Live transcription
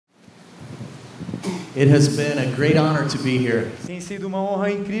It has been a great honor to be here. Tem sido uma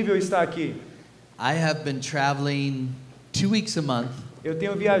honra incrível estar aqui. I have been traveling 2 weeks a month Eu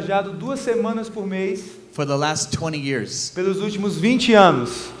tenho viajado 2 semanas por mês for the last 20 years pelos últimos 20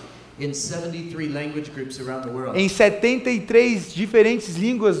 anos in 73 language groups around the world. em 73 diferentes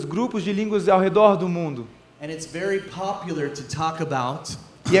línguas, grupos de línguas ao redor do mundo. And it's very popular to talk about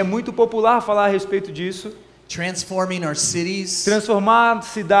E é muito popular falar a respeito disso, transforming our cities transformar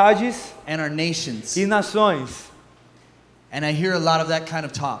cidades and our nations. e nações. And I hear a lot of that kind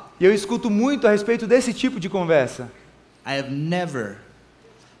of talk. E eu escuto muito a respeito desse tipo de conversa. I have never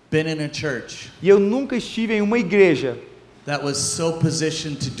been in a church E eu nunca estive em uma igreja that was so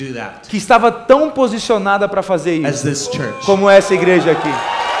positioned to do that que estava tão posicionada para fazer as isso this church. como essa igreja aqui.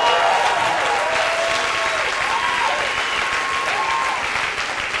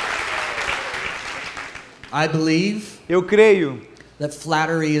 I believe Eu creio that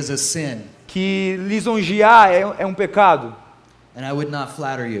flattery is a sin, que lisonjear é um pecado. and I would not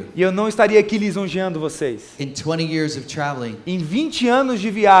flatter you. E eu não estaria aqui lisonjeando vocês. In 20 years of traveling, Em 20 anos de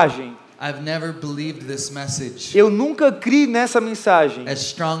viagem, I've never believed this message eu nunca criei nessa mensagem as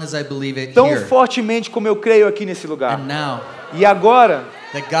strong as I believe it tão here. fortemente como eu creio aqui nesse lugar. And now E agora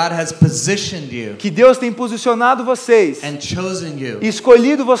that God has positioned you que Deus tem posicionado vocês, and chosen you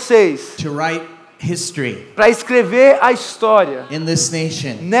escolhido vocês to write history para escrever a história in this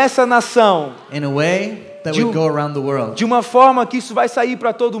nation nessa nação in a way that would go around the world. de uma forma que isso vai sair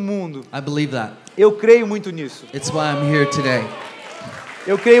para todo mundo. I believe that. Eu creio muito nisso. It's why I'm here today.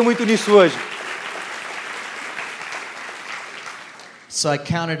 Eu creio muito nisso hoje. So I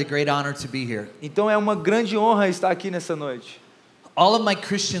count it a great honor to be here. Então é uma grande honra estar aqui nessa noite. All of my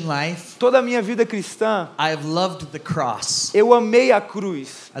Christian life, Toda a minha vida cristã, I have loved the cross. eu amei a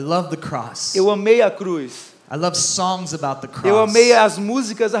cruz. I love the cross. Eu amei a cruz. I love songs about the cross. Eu amei as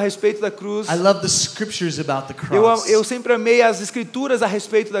músicas a respeito da cruz. I love the scriptures about the cross. Eu sempre amei as escrituras a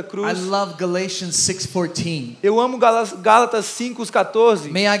respeito da I cruz. love Galatians 6:14. Eu amo Gálatas 5:14,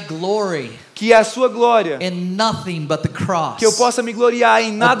 May I glory que é a sua glória. in nothing but the cross, Que eu possa me gloriar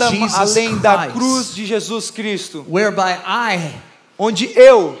em nada Jesus além da Christ. cruz de Jesus Cristo, whereby I onde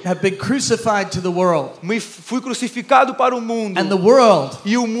eu have been crucified to the world, fui crucificado para o mundo and the world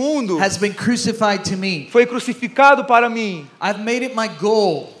e o mundo has been crucified to me. foi crucificado para mim. I've made it my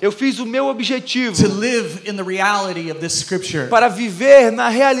goal Eu fiz o meu objetivo to live in the reality of this scripture, para viver na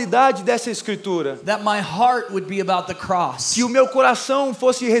realidade dessa escritura. that my heart would be about the cross, Que o meu coração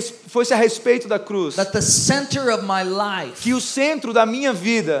fosse a respeito da cruz. that the center of my life Que o centro da minha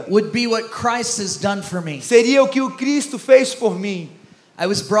vida would be what Christ has done for me. seria o que o Cristo fez por mim. I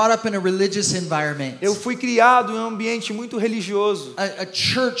was brought up in a religious environment, Eu fui criado em um ambiente muito religioso. a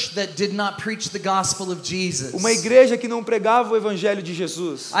church that did not preach the gospel of Jesus. Uma igreja que não pregava o evangelho de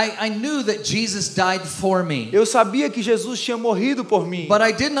Jesus. I knew that Jesus died for me, Eu sabia que Jesus tinha morrido por mim, but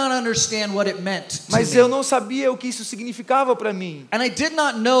I did not understand what it meant to mas me. eu não sabia o que isso significava para mim. And I did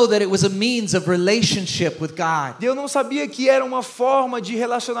not know that it was a means of relationship with God. Eu não sabia que era uma forma de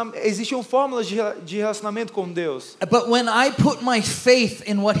relacionamento, existiam fórmulas de relacionamento com Deus. But when I put my faith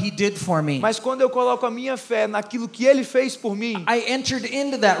in what He did for me, Mas quando eu coloco a minha fé naquilo que Ele fez por mim, I entered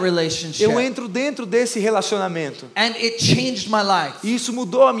into that relationship, eu entro dentro desse relacionamento. and it changed my life. E isso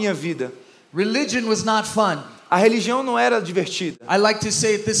mudou a minha vida. Religion was not fun. A religião não era divertida. I like to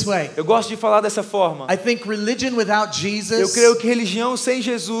say it this way. Eu gosto de falar dessa forma. I think religion without Eu Jesus creio que religião sem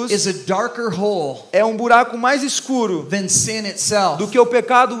Jesus is a darker hole é um buraco mais escuro than sin itself. do que o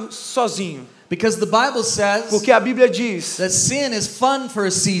pecado sozinho. Because the Bible says Porque a Bíblia diz that sin is fun for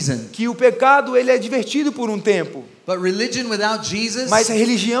a season, que o pecado ele é divertido por um tempo, but religion without Jesus mas a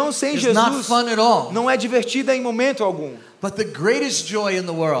religião sem is not Jesus fun at all. não é divertida em momento algum. But the greatest joy in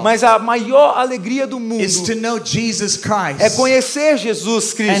the world Mas a maior alegria do mundo is to know Jesus é Christ conhecer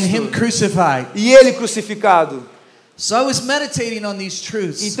Jesus and Him Cristo crucified. e Ele crucificado. So I was meditating on these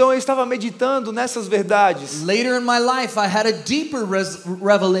truths. Então eu estava meditando nessas verdades. Later in my life, I had a deeper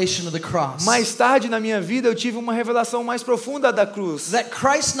revelation of the cross. Mais tarde na minha vida eu tive uma revelação mais profunda da cruz. That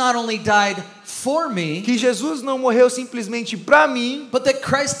Christ not only died for me, Que Jesus não morreu simplesmente para mim, but that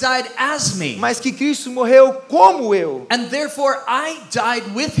Christ died as me. mas que Cristo morreu como eu. And therefore I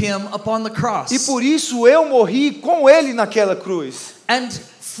died with Him upon the cross. E por isso eu morri com Ele naquela cruz. And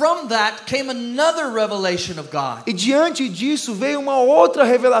from that came another revelation of God. E diante disso veio uma outra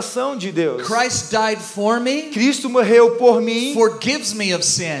revelação de Deus. Christ died for me, Cristo morreu por mim, forgives me of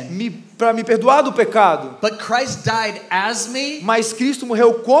sin. para me perdoar do pecado. But Christ died as me, Mas Cristo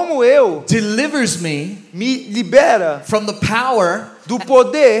morreu como eu, delivers me me libera from the power do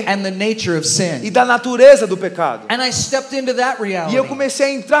poder and the nature of sin. e da natureza do pecado. And I stepped into that reality. E eu comecei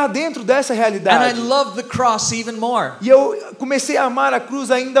a entrar dentro dessa And I realidade. loved the cross even more. E eu comecei a amar a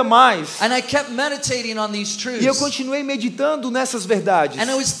cruz ainda mais. And I kept meditating on these truths. E eu continuei meditando nessas verdades. And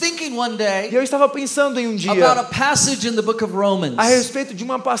I was thinking one day E eu estava pensando em um dia about a passage in the book of Romans, a respeito de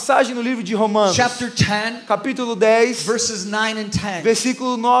uma passagem no livro de Romanos, chapter 10, capítulo 10, verses 9 and 10.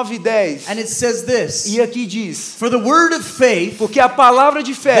 versículo 9 e 10. And it says this: E aqui diz: For the word of faith porque a palavra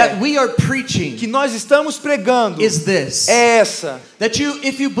de fé that we are preaching que nós estamos pregando is this, é essa, that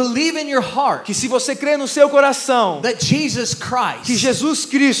if you believe in your heart que se você crê no seu coração that Jesus que Christ Jesus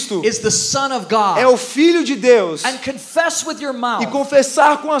Cristo is the Son of God, é o Filho de Deus, and confess with your e mouth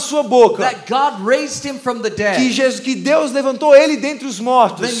confessar com a sua boca that God raised him from the dead, que Deus levantou ele dentre os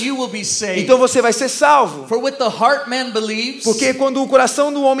mortos, then you will be saved. então você vai ser salvo. For with the heart man believes, Porque quando o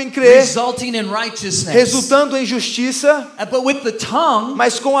coração do homem crê, resulting in righteousness, resultando em justiça, but with the tongue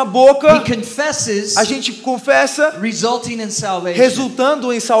mas com a boca he confesses, a gente confessa, resulting in salvation.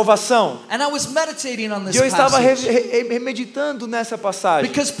 resultando em salvação. And I was meditating on E this eu estava passage meditando nessa passagem.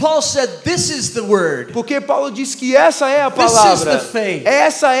 because Paul said this is the word, Porque Paulo diz que essa é a this is palavra, the faith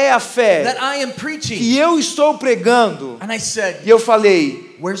essa é a fé that I am preaching. que eu estou pregando. And I said, E eu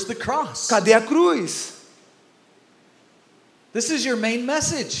falei, where's the cross? cadê a cruz? This is your main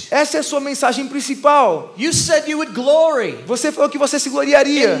message. Essa é a sua mensagem principal. You said you would glory Você falou que você se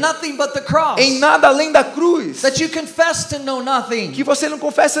gloriaria in nothing but the cross, em nada além da cruz. that you confess to know nothing Que você não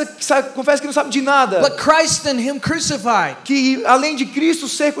confessa que não sabe de nada. but Christ and him crucified. Que além de Cristo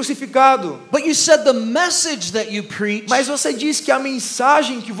ser crucificado. But you said the message that you preach Mas você diz que a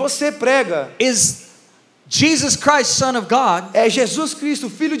mensagem que você prega is Jesus Christ, Son of God, é Jesus Cristo,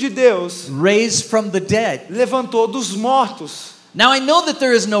 Filho de Deus, raised from the dead. levantou dos mortos. Now I know that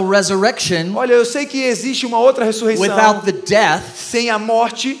there is no resurrection Olha, eu sei que existe uma outra ressurreição without the death sem a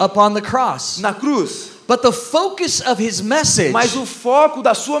morte upon the cross. na cruz. But the focus of his message Mas o foco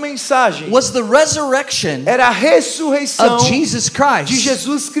da sua mensagem was the resurrection era a ressurreição of Jesus de Christ.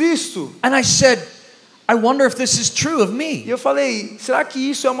 Jesus Cristo. And I said, I wonder if this is true of E me. eu falei, será que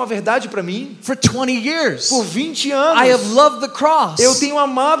isso é uma verdade para mim? For 20 years, Por 20 I have anos, loved the cross. eu tenho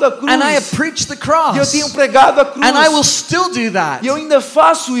amado a cruz. And I have preached the E eu cross. tenho pregado a cruz. And I will still do that. E eu ainda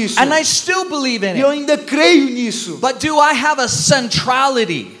faço isso. And I still believe in E eu it. ainda creio nisso. But do I have a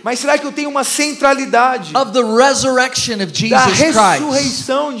centrality Mas será que eu tenho uma centralidade of the resurrection of da Jesus Christ?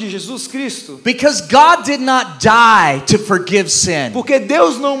 ressurreição de Jesus Cristo? Because God did not die to forgive sin. Porque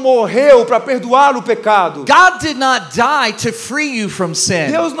Deus não morreu para perdoar o pecado. God did not die to free you from sin.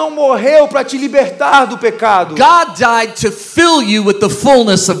 Deus não morreu para te libertar do pecado. God died to fill you with the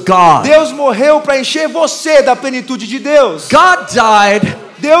fullness of God. Deus morreu para encher você da plenitude de Deus. God died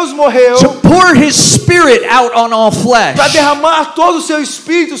Deus morreu to pour his spirit out on all flesh. para derramar todo o seu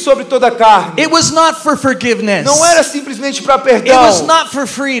espírito sobre toda a carne. It was not for forgiveness. Não era simplesmente para It perdão. was not for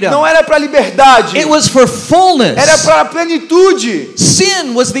freedom. Não era para liberdade. It was for fullness. Era para a plenitude.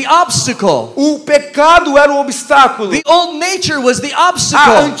 Sin was the obstacle. O pecado era o obstáculo. The old nature was the A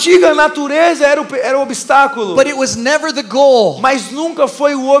obstacle. antiga natureza era o obstáculo. But it was never the goal. Mas nunca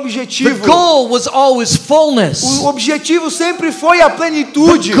foi o The objetivo. goal was always fullness. O objetivo sempre foi a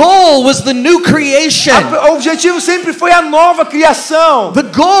plenitude. The goal was the new creation. O objetivo sempre foi a nova criação. The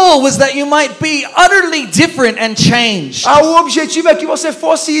goal was that you might be utterly different and changed. O objetivo é que você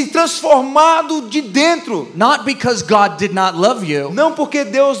fosse transformado de dentro. Not because God did not love you, Não porque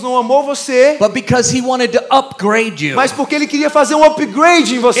Deus não amou você, but because he wanted to upgrade you mas porque Ele queria fazer um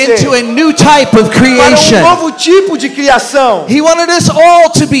upgrade em você. into a new type of Para creation. um novo tipo de criação. He wanted us all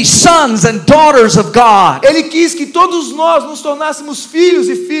to be sons and daughters of God. Ele quis que todos nós nos tornássemos filhos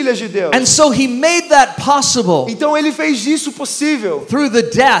e filhas de Deus. And so he made that possible Então Ele fez isso possível through the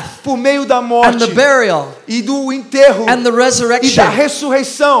death por meio da and morte the burial e do enterro and the e da resurrection.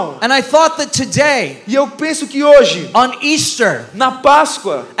 ressurreição. And I thought that today, E eu penso que hoje, on Easter, na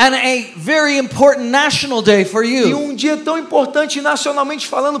Páscoa, and a very important national day for e you, um dia tão importante nacionalmente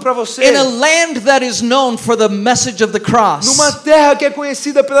falando para você, in a land that is known for the message of the cross, numa terra que é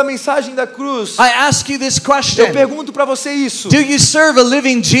conhecida pela mensagem da cruz, I ask you this eu question. pergunto para você isso. Do you serve a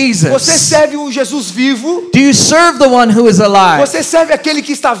living Você Jesus? serve um Jesus vivo? Do you serve the one who is alive? Você serve aquele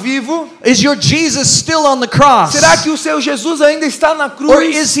que está vivo? Is your Jesus still on the cross? Será que o seu Jesus ainda está na Or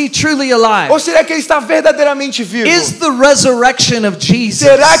cruz? is he truly alive? Ou será que ele está verdadeiramente vivo? Is the resurrection of Jesus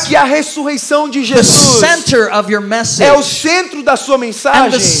Será que a ressurreição de the Jesus center of your message é o centro da sua and the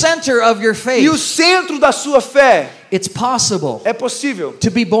mensagem center of your e o faith? centro da sua fé? It's possible É possível to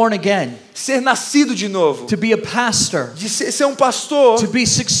be born again, ser nascido de novo, to be a pastor, de ser um pastor, to be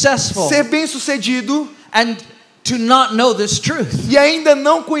successful, ser bem-sucedido and to not know this truth. e ainda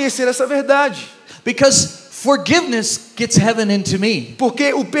não conhecer essa verdade. Because forgiveness gets heaven into me.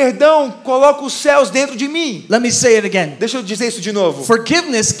 Porque o perdão coloca os céus dentro de mim. Let me say it again. Deixa eu dizer isso de novo.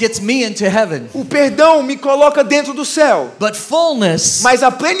 Forgiveness gets me into heaven. O perdão me coloca dentro do céu. But fullness Mas a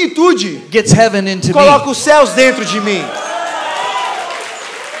plenitude gets heaven into coloca me. os céus dentro de mim.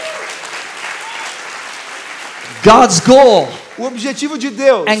 God's goal O objetivo de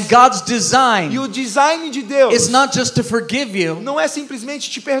Deus and God's e design o design de Deus is not just to forgive you não é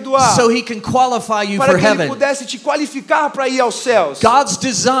simplesmente te perdoar so He can qualify you para for que Ele heaven. pudesse te qualificar para ir aos céus. God's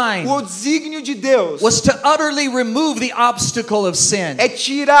design O desígnio de Deus was to utterly remove the obstacle of sin é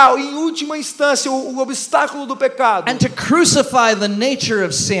tirar, em última instância, o obstáculo do pecado and to crucify the nature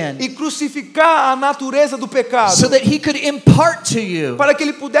of sin e crucificar a natureza do pecado so that He could impart to you. para que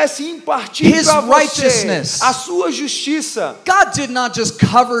Ele pudesse impartir His para você righteousness. a sua justiça. God did not just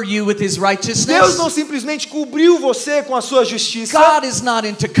cover you with His Deus righteousness. não simplesmente cobriu você com a sua justiça. God is not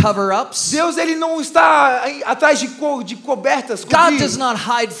into cover-ups. Deus ele não está atrás de cobertas. God cobrir. does not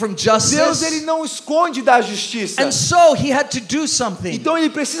hide from Deus ele justice. não esconde da justiça. And so He had to do something Então ele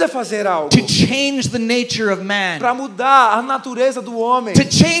precisa fazer algo to change the nature of man, para mudar a natureza do homem, to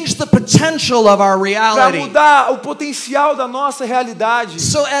change the potential of our para reality. mudar o potencial da nossa realidade,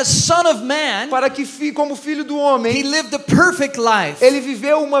 So as Son of Man, para que como filho do He homem, lived a perfect life ele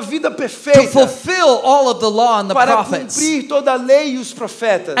viveu uma vida to perfeita fulfill all of the law and the para prophets. cumprir toda a lei e os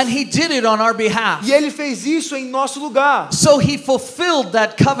profetas. And He did it on our behalf. E ele fez isso em nosso lugar. So He fulfilled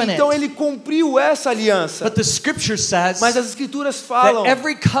that covenant. Então ele cumpriu essa aliança. But the scripture says Mas as escrituras falam that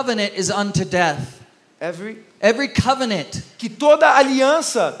every covenant is unto death. Every covenant que toda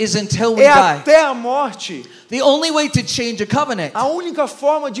aliança is until we é die. até a morte. The only way to change a covenant A única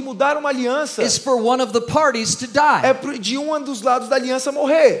forma de mudar uma aliança is for one of the parties to die. é de um dos lados da aliança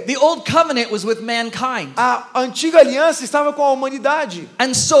morrer. The old covenant was with mankind. A antiga aliança estava com a humanidade.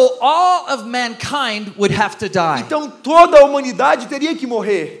 And so all of mankind would have to die. Então toda a humanidade teria que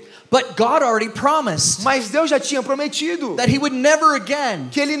morrer. But God already promised Mas Deus já tinha prometido that He would never again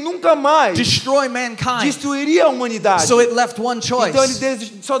que ele nunca mais destroy mankind. destruiria a humanidade. So it left one choice, Então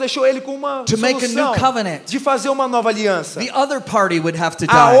ele só deixou ele com uma to make a new solução covenant. de fazer uma nova aliança. The other party would have to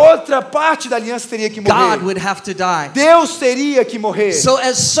A die. outra parte da aliança teria que God morrer. would have to die. Deus teria que morrer. So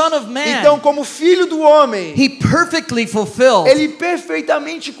as Son of Então, Man, como filho do homem, He perfectly fulfilled ele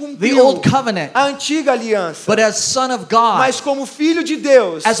perfeitamente the cumpriu old covenant. a antiga aliança. But as Son of God, Mas como filho de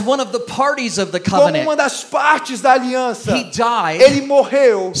Deus, as one of the parties of the como uma covenant, das partes da aliança, He died ele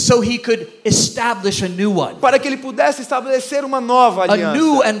morreu so He could establish a new one, para que ele pudesse estabelecer uma nova a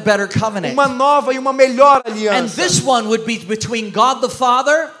new aliança, and better covenant. uma nova e uma melhor And aliança. this one would be between God the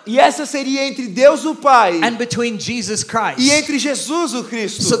Father E essa seria entre Deus o Pai and between Jesus e Christ, entre Jesus o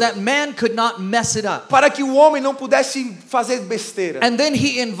Cristo, so that man could not mess it up. para que o homem não pudesse fazer besteira. And then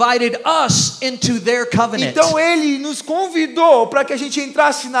He invited us into their covenant Então ele nos convidou para que a gente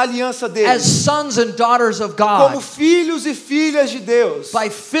entrasse na aliança dele, as sons and daughters of como God filhos e filhas de Deus, by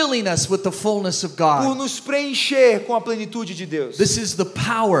filling us with the fullness of por God. nos preencher com a plenitude de Deus. This is the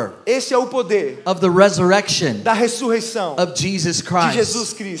power Esse é o poder of the resurrection da ressurreição of Jesus de Christ.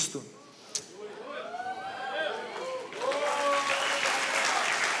 Jesus Cristo.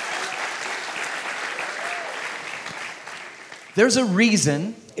 There's a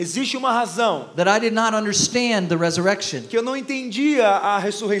reason Existe uma razão that I did not understand the resurrection. que eu não entendia a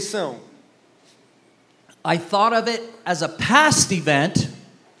ressurreição. I thought of it as a past event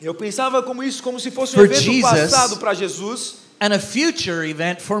Eu pensava como se fosse um For evento Jesus. passado para Jesus and a future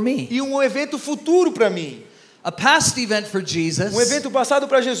event for me. e um evento futuro para mim. A past event for Jesus Um evento passado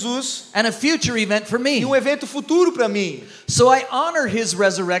para Jesus and a future event for e me. um evento futuro para mim. So I honor His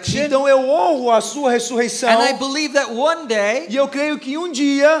resurrection, Então eu honro a sua ressurreição and I believe that one day e eu creio que um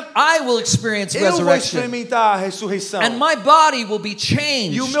dia I will experience eu vou resurrection, experimentar a ressurreição. and my body will be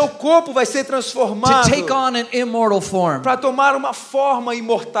changed E o meu corpo vai ser to transformado take on an immortal form. para tomar uma forma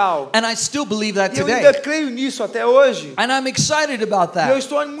imortal. And I still believe that E eu ainda today. creio nisso até hoje. And I'm excited about E eu that.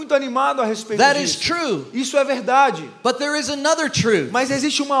 estou muito animado a respeito That is disso. true. Isso é verdade. But there is another truth Mas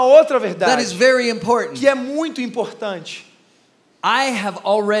existe uma outra that is verdade very important. que é muito importante. I have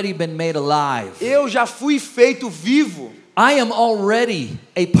already been made alive. Eu já fui feito vivo. I am already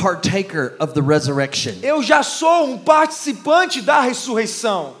a partaker of the resurrection. Eu já sou um participante da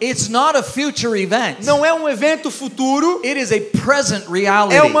ressurreição. It's not a future event. Não é um evento futuro, It is a present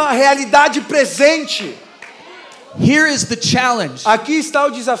reality. é uma realidade presente. Here is the challenge. Aqui está o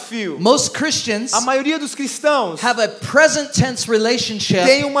desafio. Most Christians A maioria dos cristãos have a present tense relationship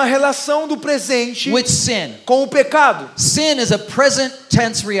tem uma relação do presente with sin. com o pecado. Sin is a present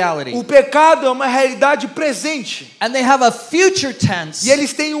tense reality. O pecado é uma realidade presente. And they have a future tense E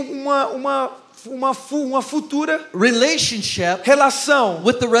eles têm uma futura relationship relação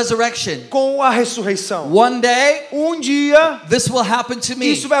with the resurrection. com a ressurreição. One day, Dia this will happen to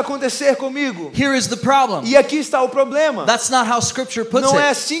me. isso vai acontecer comigo. Here is the problem. E aqui está o problema. That's not how Scripture puts Não é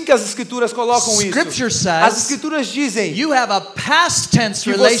it. assim que as escrituras colocam Scripture isso. As says escrituras dizem you have a past tense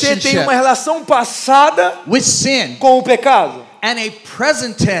que você tem relationship uma relação passada with sin com o pecado and a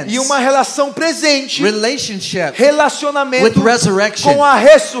present tense e uma relação presente, relationship relacionamento with resurrection. com a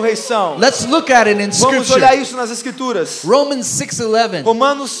ressurreição. Let's look at it in Vamos Scripture. olhar isso nas escrituras. Romans 6:11.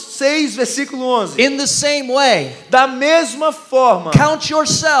 Romanos 6, versículo 11. In the same way, Da mesma forma, count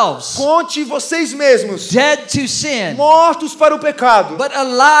yourselves conte vocês mesmos dead to sin, mortos para o pecado, but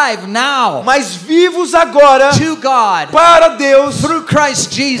alive now mas vivos agora to God para Deus through Christ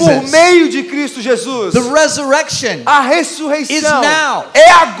por Jesus. meio de Cristo Jesus. The resurrection A ressurreição is now. é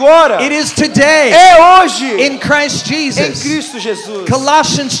agora, It is today é hoje in Christ em Jesus. Cristo Jesus.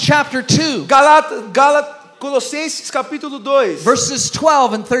 Colossians chapter 2, Colossenses capítulo 2, verses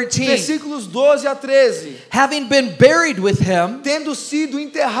 12 and 13. versículos 12 a 13. Having been buried with him Tendo sido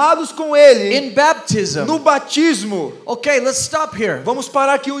enterrados com ele in baptism. no batismo. Okay, let's stop here. Vamos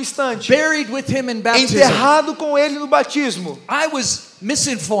parar aqui um instante. Buried with him in baptism. Enterrado com ele no batismo. I was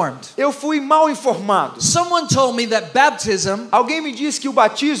misinformed. Eu fui mal informado. Someone told me that baptism Alguém me disse que o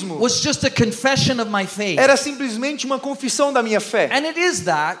batismo was just a confession of my faith. era simplesmente uma confissão da minha fé. And it is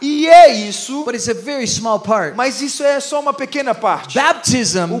that, E é isso, but it's a very small part. mas isso é só uma pequena parte. O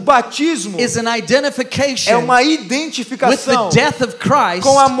Baptism batismo is an é identification uma with the identificação death of Christ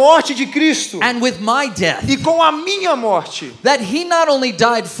com a morte de Cristo and with my death. e com a minha morte. That he not only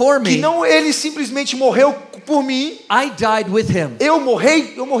died for Que me, não ele simplesmente morreu por mim, I died with him. eu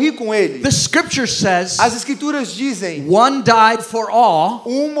morri com ele. The scripture says As escrituras dizem, one died for all,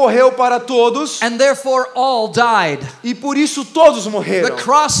 morreu para todos and therefore all died. e por isso todos The morreram.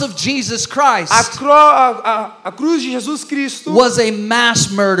 cross of Jesus Christ A cruz de Jesus Cristo was a mass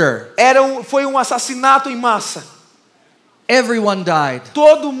murder. foi um assassinato em massa. Everyone died.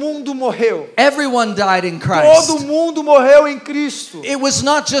 Todo mundo morreu. Everyone died in Todo Christ. mundo morreu em Cristo. It was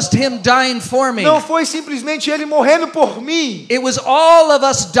not just him dying for me. Não foi simplesmente ele morrendo por mim. It was all of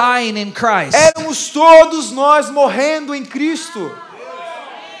us dying in Christ. Éramos todos nós morrendo em Cristo.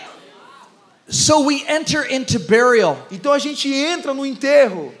 So we enter into burial. Então a gente entra no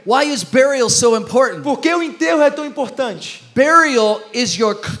enterro. Why is burial so important? Por que o enterro é tão importante? Burial is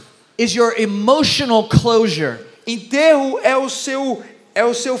your emotional closure. Enterro é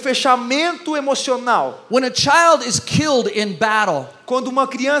o seu fechamento emocional. When a child is killed in battle Quando uma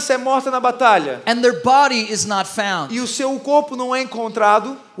criança é morta na batalha and their body is not found. e o seu corpo não é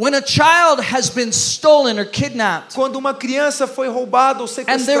encontrado, When a child has been stolen or kidnapped quando uma criança foi roubada ou and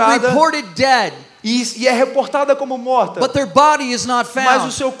they're sequestrada reported dead, e é reportada como morta, but their body is not mas o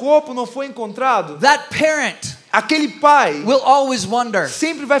found, seu corpo não foi encontrado, that parent aquele pai will always wonder.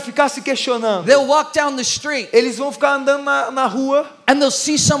 sempre vai ficar se questionando. They'll walk down the street Eles vão ficar andando na rua and they'll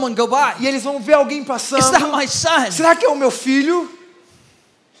see someone go by. e eles vão ver alguém Is that passando. my son? Será que é o meu filho?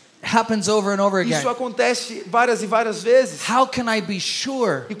 Happens over and over again. Isso acontece várias e várias vezes. How can I be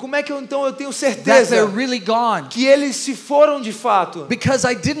sure E como é que eu tenho that certeza they're really gone? que eles se foram de fato? Because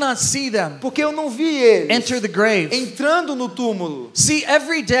I did not see them Porque eu não vi eles enter the grave. entrando no túmulo. See,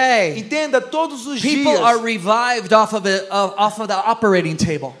 every day Entenda, todos os people are dias revived off of the operating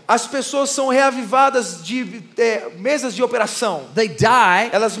table. as pessoas são reavivadas de mesas de operação. They die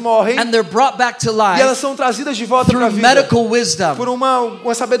Elas morrem and they're brought back to e elas life são trazidas de volta para a through vida medical wisdom, por uma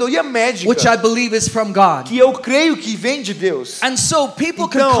sabedoria médica which I believe is from God. que eu creio que vem de Deus. And so people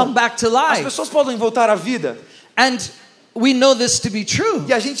can Então, come back to as life. pessoas podem voltar à vida And we know this to be true.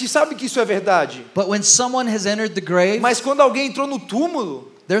 e a gente sabe que isso é verdade. But when someone has entered the grave, Mas quando alguém entrou no túmulo,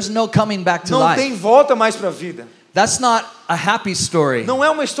 there's no coming back to não life. tem volta mais para a vida. That's not a happy story. Não é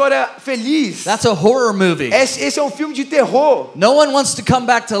uma história feliz. That's a horror movie. Esse é um filme de terror. No one wants to come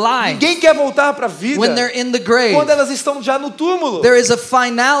back to life Ninguém quer voltar para a vida when they're in the grave. quando elas estão já no túmulo. There is a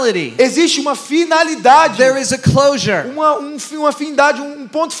finality. Existe uma finalidade, There is a closure. uma finalidade, um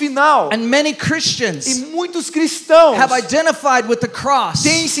ponto final. And many E Christians muitos cristãos have identified with the cross.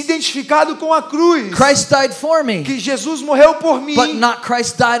 têm se identificado com a cruz. Christ died for me, Que Jesus morreu por mim, but not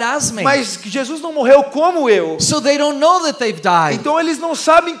Christ died as me. mas que Jesus não morreu como eu. So they don't know that they've died. Então eles não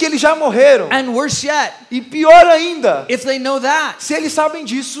sabem que eles já morreram. And worse yet, E pior ainda, if they know that, se eles sabem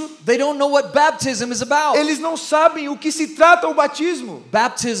disso, they don't know what baptism is about. eles não sabem o que se trata o batismo.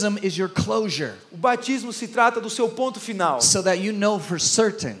 Baptism is your closure, O batismo se trata do seu ponto final, so that you know for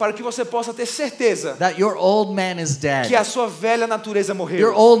certain para que você possa ter certeza that your old man is que dead. a sua velha natureza Your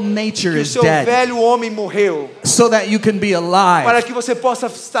morreu, old nature que o is seu dead, velho homem morreu, so that you can be para alive que você possa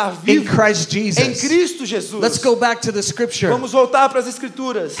estar in vivo Christ em Jesus. Cristo Jesus. Let's go back to the scripture. Vamos voltar para as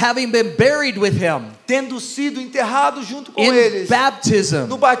Escrituras. Having been buried with him Tendo sido enterrado junto com in eles baptism,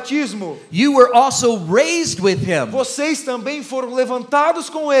 no batismo, you were also raised with him vocês também foram levantados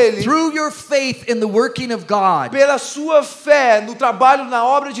com ele through your faith in the working of God, pela sua fé no trabalho na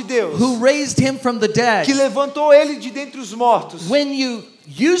obra de Deus, who raised him from the que dead. levantou ele de dentre os mortos. When you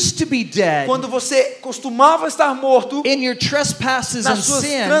used to be dead Quando você costumava estar morto in your trespasses and nas suas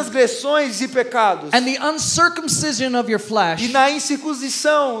sin transgressões e pecados and the uncircumcision of your e flesh, na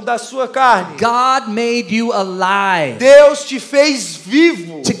incircuncisão da sua carne, God made you alive Deus te fez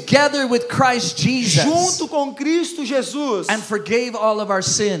vivo together with Christ Jesus junto com Cristo Jesus and forgave all of our e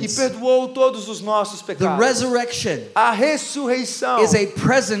sins. perdoou todos os nossos The pecados. resurrection A ressurreição is a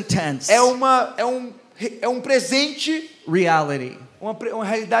present tense é um presente, reality. uma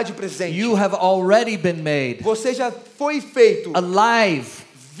realidade presente. You have already been made Você já foi feito alive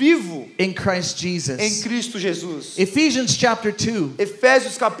vivo in Christ em Jesus. Cristo Jesus. Ephesians chapter 2,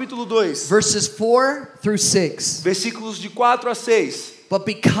 Efésios capítulo 2, verses 4 through 6. versículos de 4 a 6. But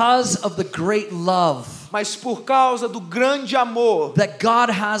because of the great love Mas por causa do grande amor that God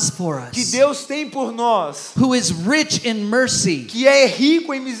has for que us, Deus tem por nós, who is rich in mercy, que é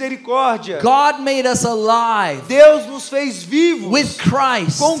rico em misericórdia, God made us alive Deus nos fez vivos with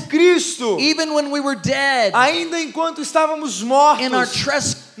Christ, com Cristo, even when we were dead ainda enquanto estávamos mortos in our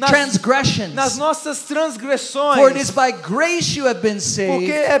transgressions. nas nossas For it transgressões, is by grace you have been porque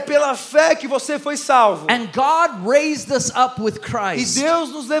saved, é pela fé que você foi salvo. and God raised us up with E Christ, Deus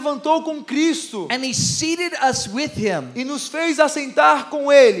nos levantou com Cristo and He seated us with Him e nos fez assentar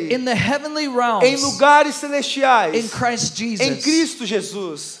com Ele in the heavenly em realms lugares in celestiais Christ em Jesus. Cristo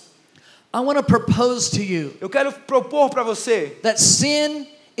Jesus. I want to propose to you Eu quero propor para você that sin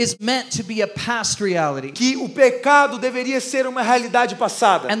is meant to be a past reality, que o pecado deveria ser uma realidade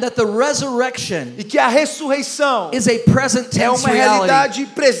passada and that the resurrection e que a ressurreição is a present é tense uma reality realidade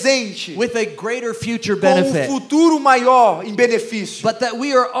presente with a greater future com um benefit, futuro maior em benefício, but that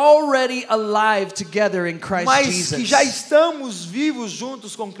we are already alive together in Christ mas que Jesus. já estamos vivos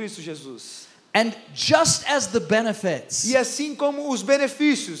juntos com Cristo Jesus. And just as the benefits E assim como os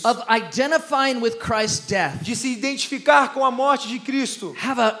benefícios of identifying with Christ's death de se identificar com a morte de Cristo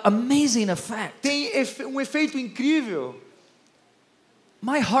have an amazing effect, tem um efeito incrível,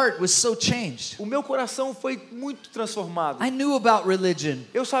 my heart was so changed. o meu coração foi muito transformado. I knew about religion.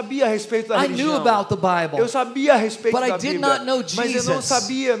 Eu sabia a respeito da I knew religião. about the Bible. Eu sabia a respeito But I da did Bíblia, not know mas eu não Jesus.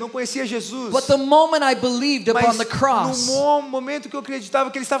 sabia, não conhecia Jesus. But the moment I believed upon Mas the cross, no momento que eu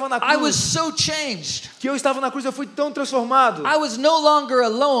acreditava que Ele estava na I was cruz, so changed. que eu estava na cruz, eu fui tão transformado. I was no longer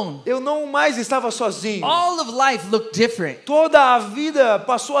alone. Eu não mais estava sozinho. All of life looked different. Toda a vida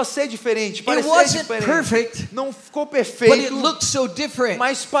passou a ser diferente, It parecer wasn't diferente. perfect, Não ficou but it perfeito, looked so different.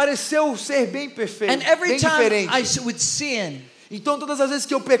 mas pareceu ser bem perfeito, And every bem time diferente. I would sin Então todas as vezes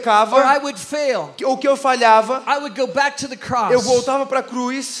que eu or I pecava would fail, ou que eu falhava, I would go back to the cross eu voltava para a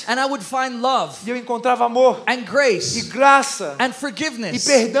cruz and I would find love e eu encontrava amor and e grace graça and e forgiveness.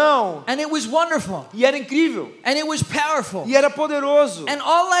 perdão, And it was wonderful. e era incrível And it was powerful. e era poderoso. And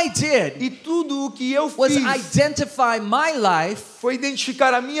all I did E tudo o que eu was fiz identify my life foi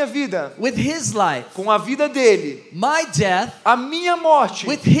identificar a minha vida with His life, com a vida dele, my death a minha morte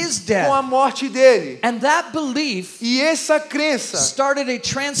with His com a death. morte dele. And that belief E essa crença started a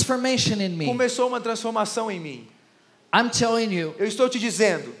transformation in me. começou uma transformação em mim. I'm telling you Eu estou te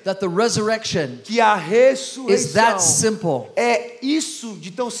dizendo that the resurrection que a is that ressurreição simple. é isso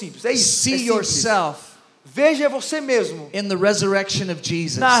de tão simples. É isso. See É simples. yourself Veja você mesmo in the resurrection of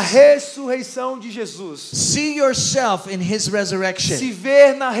Jesus. na ressurreição de Jesus. See yourself in His resurrection. Se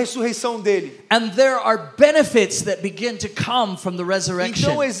ver na ressurreição dele. And there are benefits that begin to come from the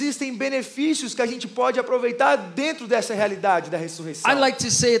resurrection. Então existem benefícios que a gente pode aproveitar dentro dessa realidade da ressurreição. I like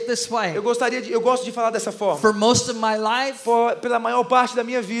to say it this way. Eu gosto de falar dessa forma. For most of my life, Pela maior parte da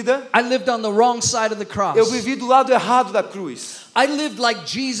minha vida, I lived on the wrong side of the cross. eu vivi do lado errado da cruz. I lived like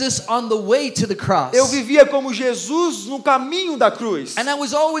Jesus on the way to the cross. Eu vivia como Jesus no caminho da cruz. And I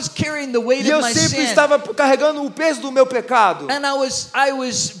was always carrying the weight E of eu my sempre sin. estava carregando o peso do meu pecado. And I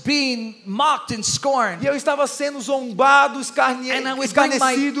was being mocked and scorned. E eu estava sendo zombado, And I would bring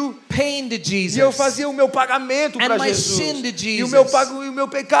escarnecido. my pain to Jesus. E eu fazia o meu pagamento para my Jesus. sin to E o Jesus. meu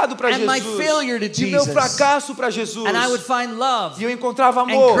pecado para And Jesus. my failure to E o meu Jesus. fracasso para Jesus. And I would find love E eu encontrava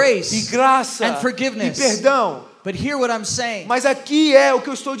amor, grace e graça, and forgiveness. e perdão. But hear what I'm saying. Mas aqui é o que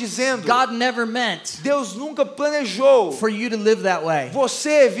eu estou dizendo. God never meant Deus nunca planejou for you to live that way.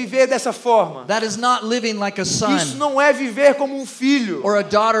 você viver dessa forma. That is not living like a son Isso não é viver como um filho or a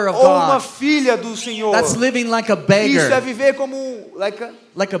daughter of ou uma God. filha do Senhor. That's living like a Isso é beggar. viver como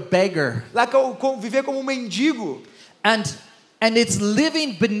Like a beggar. viver como um mendigo. And it's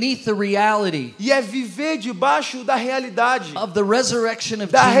living beneath the reality E é viver debaixo da realidade of the resurrection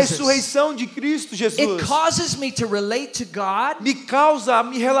of da Jesus. ressurreição de Cristo Jesus. It causes me to relate to God Me causa a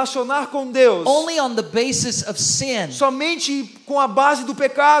me relacionar com Deus only on the basis of sin somente com a base do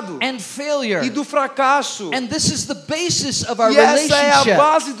pecado and failure. e do fracasso. And this is the basis of our E essa é a relationship.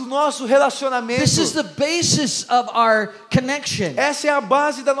 base do nosso relacionamento. This is the basis of our connection. Essa é a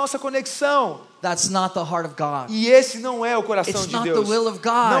base da nossa conexão. That's not the heart of God. E esse não é o coração It's de not Deus. the will of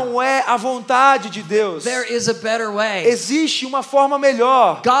God. Não é a vontade de Deus. There is a better way. Existe uma forma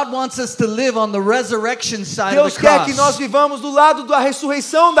melhor. God wants us to live on the resurrection side Deus of the quer que nós cross, vivamos do lado da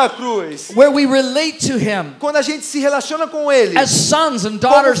ressurreição da cruz. where we relate to Him Quando a gente se relaciona com Ele as sons and como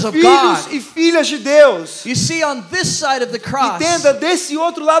daughters of filhos God. e filhas de Deus. You see, on this side of the cross, Entenda, desse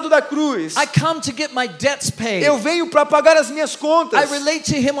outro lado da cruz, I come to get my debts paid. eu venho para pagar as minhas contas. I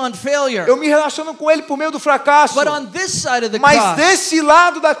relate to Him on failure. Eu me relaciono com Ele por meio do fracasso. But on this side of the Mas cross, desse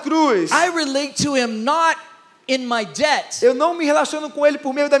lado da cruz, I relate to Him not in my debt, eu não me relaciono com Ele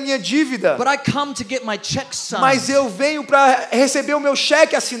por meio da minha dívida, but I come to get my check signed. mas eu venho para receber o meu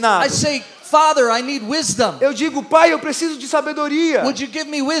cheque assinado. I say, Father, I need wisdom. Eu digo, Pai, eu preciso de sabedoria. Would you give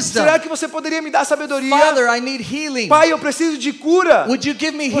me wisdom? Será que você poderia me dar sabedoria? Father, I need healing. Pai, eu preciso de cura. Would you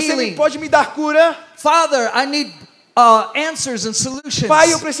give me Você healing? pode me dar cura? Father, I need answers and solutions.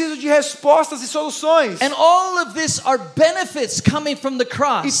 Pai, eu preciso de respostas e soluções. And all of this are benefits coming from the E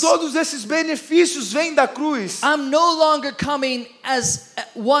cross. todos esses benefícios vêm da cruz. I'm no longer coming as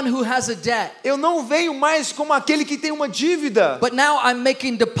one who has a debt, Eu não venho mais como aquele que tem uma dívida, but now I'm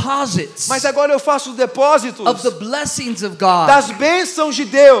making deposits mas agora eu faço depósitos of the blessings of God das bênçãos de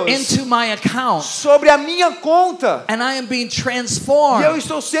Deus into my account. sobre a minha conta. And I am being E eu transformed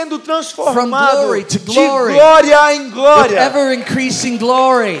estou sendo from transformado glory to de glory, glória em with glória, ever increasing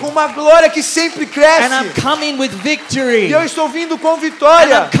glory. com uma glória que sempre And I'm cresce. coming with victory. E eu estou vindo com And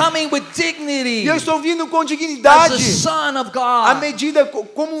vitória. I'm coming with dignity E eu estou vindo com as a dignidade, son of à God. medida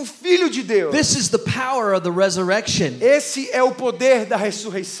como um filho de Deus. This is the power of the resurrection. Esse é o poder da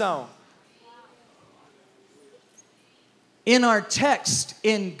ressurreição. In our text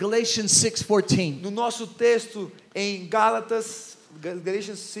in Galatians 6:14, No nosso texto em Gálatas,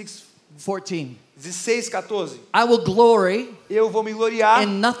 Galatians 14, 16:14, I will glory eu vou me gloriar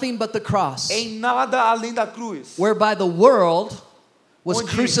in nothing but the cross, em nada além da cruz, whereby the world was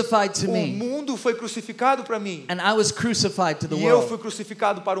onde crucified to o me, mundo foi crucificado para mim and I was crucified to the e eu fui world.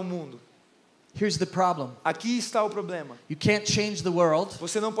 crucificado para o mundo. Here's the problem. Aqui está o problema. You can't change the world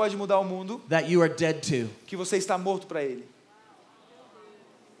Você não pode mudar o mundo that you are dead to. que você está morto para ele.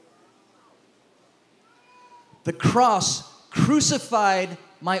 The cross crucified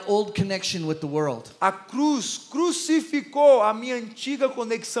my old connection with the world. A cruz crucificou a minha antiga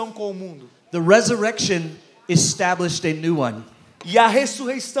conexão com o mundo. The resurrection established a new one. E a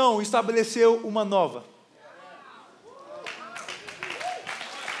ressurreição estabeleceu uma nova.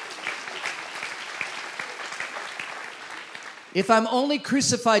 If I'm only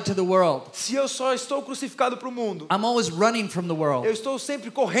crucified to the world, Se eu só estou crucificado para o mundo, I'm always running from the eu world. estou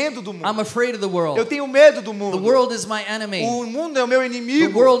sempre correndo do I'm mundo. afraid of the Eu world. tenho medo do The mundo. world is my enemy. O mundo é o meu The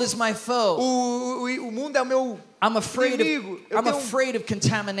inimigo. world is my foe. O mundo é o meu I'm afraid inimigo. of, I'm afraid of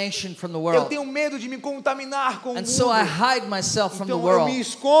contamination from the Eu world. tenho medo de me contaminar com o And mundo. so I hide myself from the Então eu me world.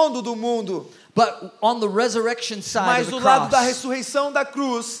 escondo do mundo. But on the resurrection side Mas of do the lado da cross, ressurreição da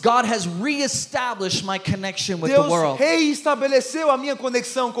cruz, God has reestablished my connection with the Deus world. reestabeleceu a minha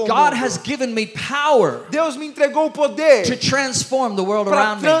conexão com o God mundo. has given me power Deus me entregou o poder to transform the world para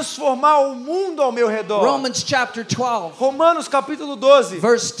around me. transformar o mundo ao meu redor. Romans chapter 12, Romanos capítulo 12,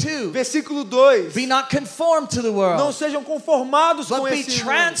 verse 2. versículo 2. Be not conformed to the Não world, sejam conformados com but be esse mundo,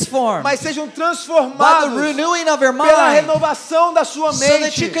 transformed mas sejam by the transformados renewing of your pela mind, renovação da sua so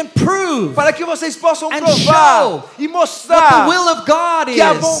that you mente, can prove para que que vocês possam and provar show e what mostrar the will of God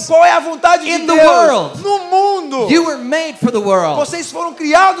is. qual é a vontade de in the Deus world. no mundo. You were made for the world. Vocês foram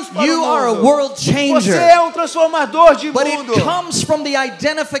criados para You o are a mundo. world Você changer. é um transformador de But mundo. it comes from the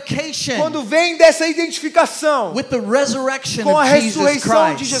identification Quando vem dessa identificação with the resurrection com a of Jesus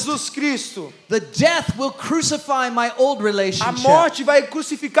ressurreição de Christ. Jesus Cristo, The death will crucify my old a relationship. morte vai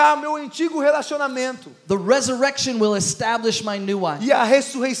crucificar meu antigo relacionamento. The resurrection will establish my new one. E a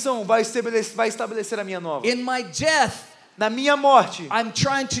ressurreição vai estabelecer a minha nova. In my death, Na minha morte, I'm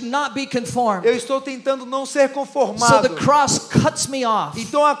trying to not be conformed. eu estou tentando não ser So conformado. the cross cuts me off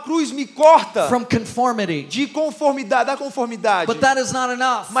Então a cruz me corta from conformity. da conformidade. But that is not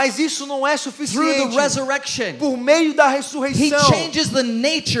enough. Mas isso não é Through the suficiente. resurrection, Por meio da He ressurreição, changes the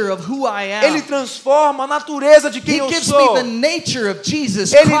nature of who I Ele am. transforma a natureza de quem He eu gives sou. me the nature of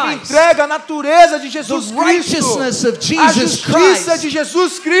Jesus Ele me Christ. entrega a natureza de Jesus The Cristo. righteousness of A Jesus justiça Christ. de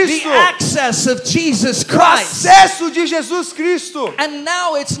Jesus The Cristo. access of Jesus O Christ. acesso de Jesus Cristo. And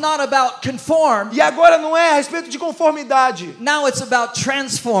now it's not about conform. E agora não é a respeito de conformidade. Now it's about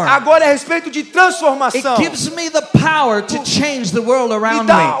transform. Agora é a respeito de It transformação. gives me the power to change the world Me around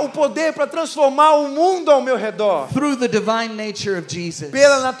dá me o poder para transformar o mundo ao meu redor. through the divine nature of Jesus.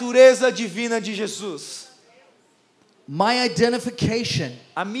 Pela natureza divina de Jesus. My identification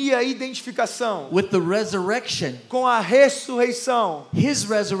A minha identificação with the resurrection, com a ressurreição, His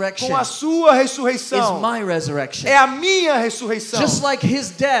resurrection, com a sua is ressurreição, my resurrection. é a minha ressurreição. Just like His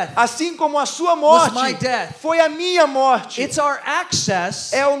death, Assim como a sua was my morte death. foi a minha morte. It's our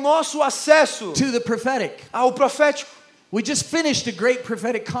access É o nosso acesso to the prophetic. ao profético. We just finished a great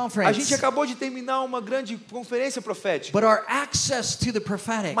prophetic A conference. gente acabou de terminar uma grande conferência profética. But our access to the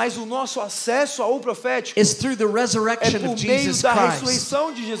prophetic Mas o nosso acesso ao profético is through the é resurrection por of meio Jesus da Christ.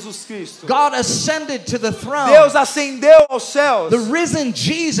 ressurreição de Jesus Cristo. God ascended to the throne. Deus ascendeu aos céus. The risen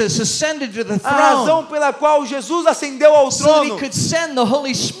Jesus ascended to the A razão throne pela qual Jesus ascendeu ao so that He trono could send the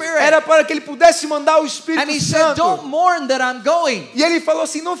Holy Spirit. era para que ele pudesse mandar o And Espírito He said, don't Santo. mourn that I'm going. E ele falou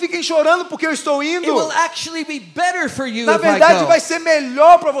assim: não fiquem chorando porque eu estou It indo. will actually be better for you Na if I verdade, go. vai ser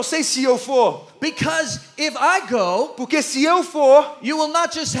melhor para vocês se eu for. Because if I go, Porque se eu for, you will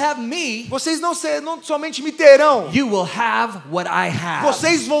not just have me, vocês não somente me terão, you will have what I have.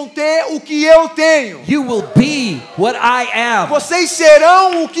 vocês vão ter o que eu tenho. You will be what I am. Vocês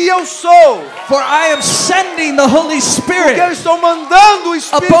serão o que eu sou. For I am sending the Holy Porque eu Spirit, estou mandando o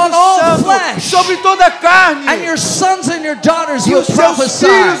Espírito upon all Santo flesh. sobre toda a carne. and your sons and your daughters E will os seus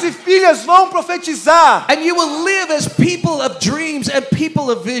filhos prophesy. e filhas vão profetizar. And you will live as people of dreams and people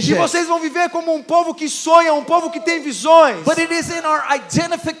of E vision. vocês vão viver como um povo que sonha, um povo que tem visões. But it is in our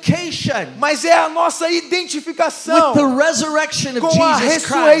identification Mas é a nossa identificação with the resurrection of com a Jesus Christ.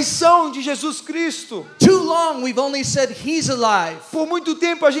 ressurreição de Jesus Cristo. Too long we've only said He's alive. Por muito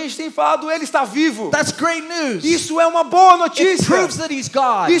tempo a gente tem falado, ele está vivo. That's great news. Isso é uma boa It notícia. proves that He's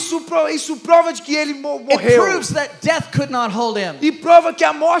God. Isso prova de que ele It morreu. proves that death could not hold Him. E prova que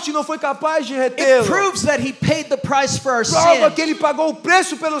a morte não foi capaz de It retê-lo. proves that He paid the price for our Prova sin. que ele pagou o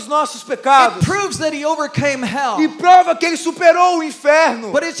preço pelos nossos It pecados. proves that He overcame hell. E prova que ele superou o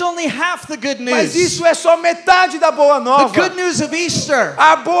inferno. But it's only half the good Mas news. isso é só metade da boa The nova. good news of Easter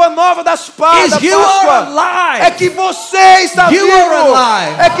A boa nova da is Páscoa you are é alive que você está You vivo. are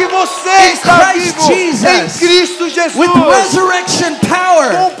alive. É que você In está Christ vivo Jesus. em Cristo Jesus. with resurrection Com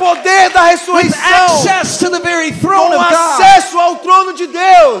power, o poder da with ressurreição. access to the very throne Com of God, acesso ao trono de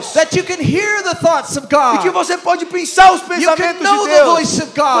Deus. that you can hear the thoughts of E que God. você pode pensar os You pensamentos can know de the Deus. voice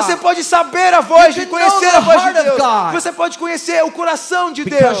of God. Você pode saber a voz, You de can conhecer know the a voz de heart of Deus. God. Você pode conhecer o coração de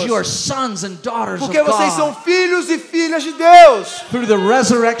Because Deus. you are sons and daughters of Porque vocês são God filhos e filhas de Deus. through the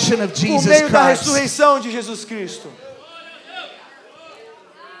resurrection of Por Jesus meio da Christ. ressurreição de Jesus Cristo.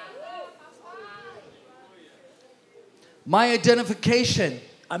 My identification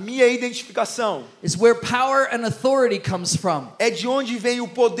A minha identificação is where power and authority comes from. é de onde vem o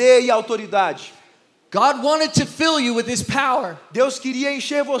poder e a autoridade. God wanted to fill you with His power. Deus queria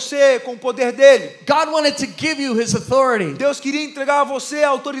encher você com o poder dele. God wanted to give you His authority. Deus queria entregar a você a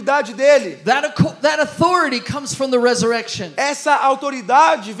autoridade dele. That authority comes from the resurrection. Essa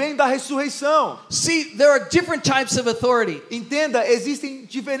autoridade vem da ressurreição. See, there are different types of authority. Entenda, existem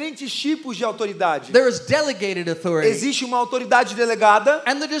diferentes tipos de autoridade. There is delegated authority. Existe uma autoridade delegada.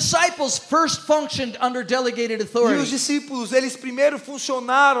 And the disciples first functioned under delegated E os authority. discípulos, eles primeiro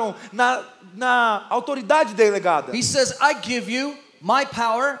funcionaram na autoridade delegada. He says, I give you my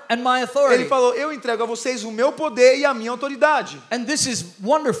power and my authority. Ele falou, eu entrego a vocês o meu poder e a minha autoridade. And this is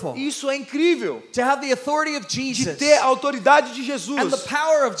wonderful. Isso é incrível. To have the authority of De Jesus ter a autoridade de Jesus. and the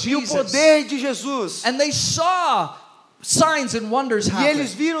power of E o Jesus. poder de Jesus. And they saw signs and wonders E happen.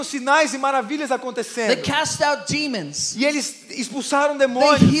 eles viram sinais e maravilhas They acontecendo. cast out demons. E eles expulsaram They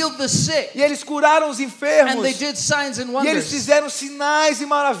demônios. healed the sick. E eles curaram os And enfermos. they did signs and E eles wonders. fizeram sinais e But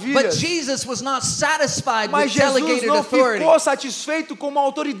maravilhas. Jesus was not satisfied Mas with Jesus delegated não authority. ficou satisfeito com uma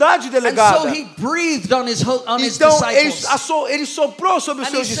autoridade And delegada. so he breathed on his Então disciples. ele soprou sobre os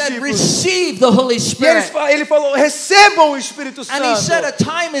And he seus said, discípulos. receive the Holy E Spirit. ele falou, recebam o Espírito And he said, a Santo.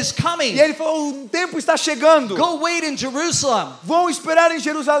 time is coming. E ele falou, um tempo está chegando. Go wait in Jerusalem. Vão esperar em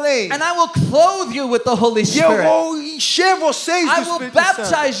Jerusalém. And I will clothe you with the Holy E eu Spirit. vou encher vocês I do will Espírito Santo.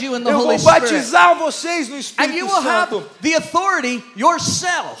 baptize you in the Eu Holy vou Spirit. batizar vocês no And you Espírito will have Santo. the authority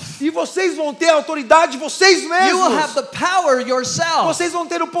yourself. E vocês vão ter a autoridade vocês You will have mesmos. the power yourself. Vocês vão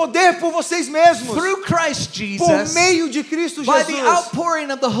ter o poder por vocês mesmos. Through Christ Por Jesus. meio de Cristo By the Jesus.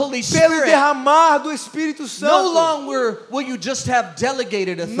 outpouring of the Holy Pelo Spirit. derramar do Espírito No Santo. longer will you just have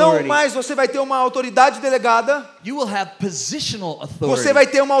delegated Não authority. mais você vai ter uma autoridade delegada. You will have positional authority. Você vai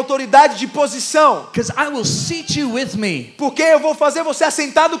ter uma autoridade de posição. Because I will seat you with me Porque eu vou fazer você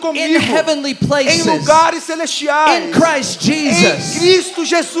assentado in comigo. heavenly Em places. lugares celestiais. In Christ Em Jesus. Cristo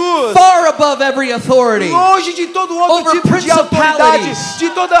Jesus. Far above every authority. Longe de todo outro Over tipo de autoridade. principalities. De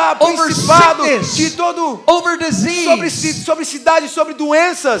toda Over principado. sickness. De todo Over disease. sobre cidade, sobre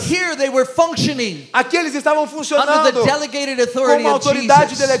doenças. Here they were functioning Aqui eles estavam under funcionando the delegated como authority a of autoridade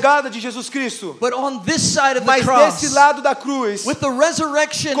Jesus. delegada de Jesus Cristo. But on this side of the Mas desse cross, lado da cruz, with the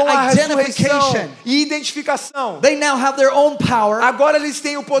resurrection com a ressurreição identification, e identificação, they now have their own power agora eles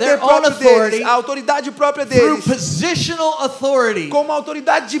têm o poder their own próprio authority deles, a autoridade própria through deles, positional authority. com uma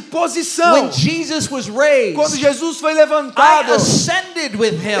autoridade de posição. When Jesus was raised, Quando Jesus foi I levantado, ascended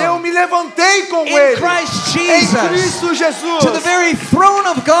with eu him me levantei com in ele Christ em Jesus Cristo Jesus to the very throne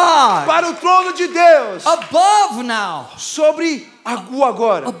of God, para o trono de Deus, above now, sobre o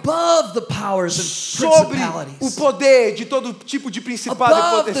agora, above the powers and sobre o principalities, poder de todo tipo de principado e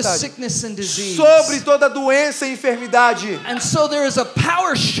above the potestade, sickness and disease. sobre toda doença e enfermidade. And so there is a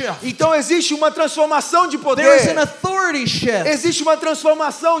power shift. Então existe uma transformação de There is an poder, authority shift. existe uma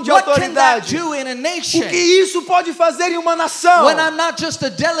transformação de What can that autoridade. do in a O nation que isso pode fazer em uma nação? when I'm not just a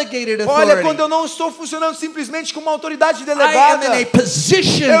delegated Olha, authority? quando eu não estou funcionando simplesmente como uma autoridade I am delegada, in a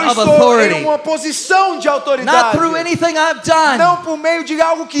position eu of estou authority, em uma posição de not autoridade. through anything I've done, Não por meio de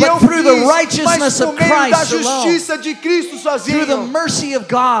algo que but eu through the fiz, righteousness mas por of meio da Christ alone. justiça de Cristo through the sozinho, mercy of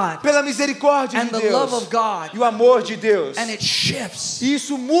God pela misericórdia and de the love Deus of God, e o amor de Deus. and it shifts. E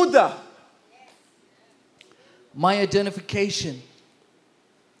isso muda. My identification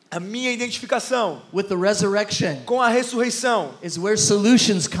A minha identificação with the resurrection com a ressurreição is where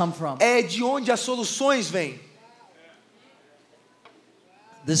solutions come from. é de onde as soluções vêm.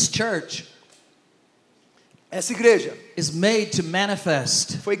 This church Essa igreja is made to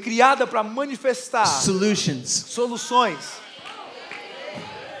manifest foi criada para manifestar solutions. soluções.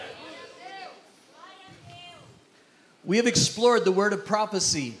 We have explored the word of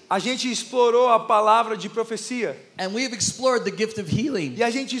prophecy, A gente explorou a palavra de profecia. and we have explored the gift of healing, E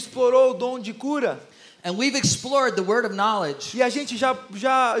a gente explorou o dom de cura. and we've explored the word of knowledge, E a gente já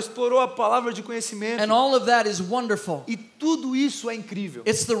explorou a palavra de conhecimento. and all of that is wonderful. E tudo isso é incrível.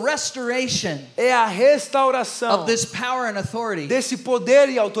 It's the restoration É a restauração of this power and authority. desse poder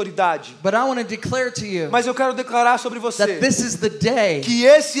e autoridade. But I want to declare to you Mas eu quero declarar sobre você that this is the day que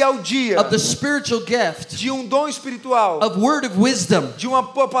esse é o dia of the spiritual gift de um dom espiritual, of word of wisdom, de uma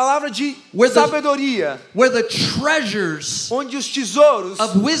palavra de Where the- sabedoria, where the treasures onde os tesouros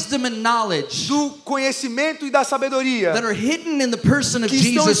of wisdom and knowledge do conhecimento e da sabedoria that are hidden in the person of que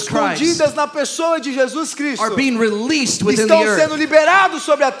estão Jesus Christ escondidas na pessoa de Jesus Cristo are being released within the estão earth. sendo liberados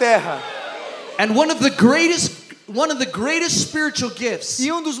sobre a terra. And one of the greatest spiritual gifts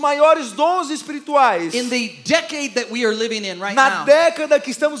E um dos maiores dons espirituais in the decade that we are living in right na now década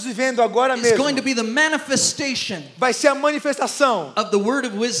que estamos vivendo agora is mesmo going to be the manifestation vai ser a manifestação of the word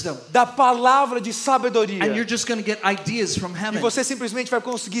of wisdom. da palavra de sabedoria. And you're just going to get ideas from E heaven, você simplesmente vai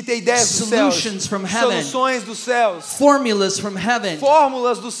conseguir ter ideias dos céus, solutions from heaven, soluções dos céus, formulas from heaven,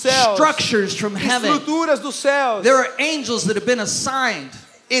 fórmulas dos céus, structures from heaven. estruturas dos céus. There are angels that have been assigned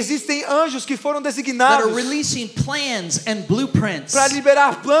Existem anjos que foram that are designados releasing plans and blueprints, para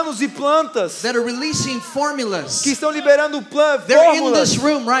liberar planos e plantas, that are releasing formulas. que estão liberando They're in fórmulas this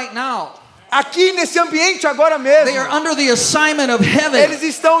room right now. aqui nesse ambiente agora They are mesmo. under the assignment of heaven, Eles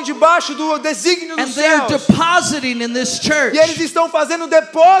estão debaixo do desígnio and dos they are céus. depositing in this church E eles estão fazendo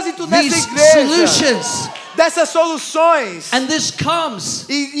depósito nessa these igreja. solutions dessas soluções. And this comes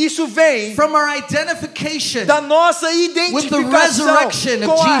E isso vem from our identification da nossa with the identificação resurrection of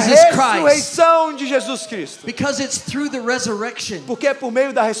com a Jesus Christ. ressurreição de Jesus Cristo. Because it's through the resurrection Porque é por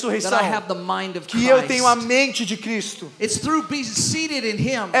meio da that ressurreição I have the mind of que eu tenho a Christ. mente de Cristo. It's through being seated in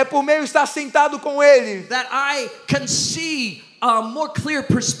Him É por meio de estar sentado com Ele that I can see a more clear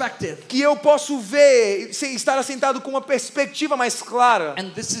perspective. que eu posso ver, estar assentado com uma perspectiva mais clara. And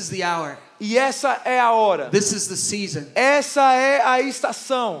this is the hour. E essa é a hora. This is the season. Essa é a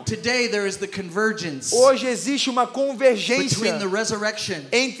estação. Today there is the convergence Hoje existe uma convergência between the resurrection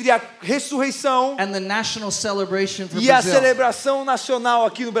entre a ressurreição and the national celebration for e a Brazil. celebração nacional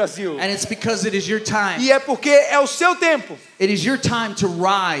aqui no Brasil. And it's because it is your time. E é porque é o seu tempo. It is your time to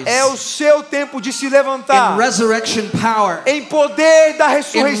rise É o seu tempo de se in levantar resurrection power, em poder da in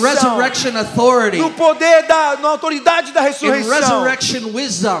ressurreição, resurrection authority, no poder na autoridade da in ressurreição, resurrection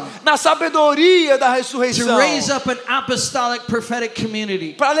wisdom, na sabedoria da to ressurreição, raise up an apostolic prophetic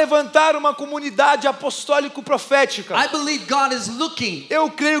community. para levantar uma comunidade apostólico-profética. I believe God is looking Eu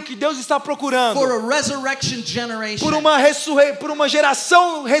creio que Deus está procurando for a resurrection generation por uma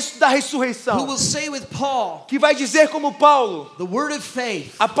geração da who ressurreição will say with Paul, que vai dizer como Paulo, the word of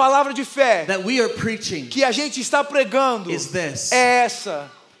faith a palavra de fé that we are preaching que a gente está pregando is this, é essa,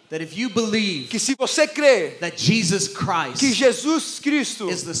 that if you believe que se você crê that Jesus que Christ Jesus Cristo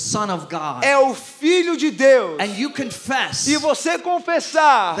is the Son of God, é o Filho de Deus, and you confess e você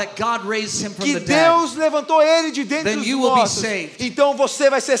confessar that God raised him from que the dead, Deus levantou ele de dentro then dos you will be mortos, saved. então você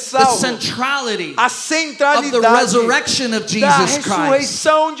vai ser the salvo. centrality A of the centralidade resurrection of da Jesus Christ.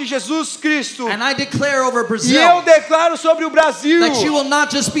 ressurreição de Jesus Cristo. And I declare over E eu Brazil declaro sobre o Brasil that you will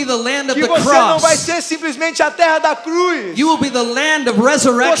not just be the land of que the você não vai cross, ser simplesmente a terra da cruz. you will be the land of Você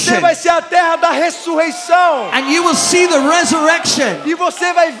resurrection, vai ser a terra da ressurreição. and you will see the resurrection E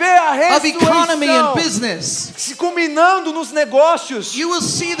você vai ver a of economy and ressurreição business. se culminando nos negócios, You will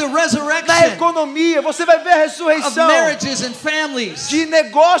see the na resurrection economia. Você vai ver a of ressurreição marriages and families. de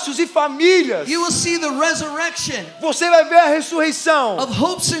negócios e famílias. You will see the resurrection Você vai ver a ressurreição of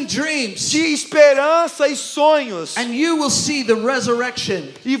hopes and dreams, de esperança e sonhos. and you will see the resurrection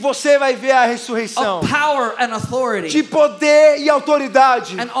E você vai ver a ressurreição of power and de authority. poder e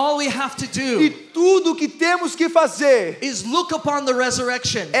autoridade. And all we have to E do tudo que temos que fazer is look upon the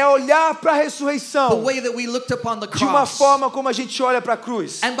resurrection é olhar para a the ressurreição way that we looked upon the de uma cross. forma como a gente olha para a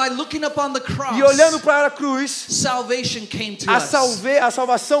cruz. And by looking upon the E olhando cross, para a cruz, salvation came to a us.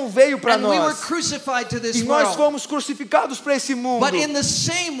 salvação veio para And we were nós. crucified to E this nós world. fomos crucificados para esse mundo. But in the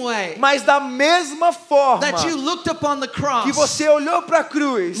same way Mas da mesma forma that you looked upon the que cross, você olhou para a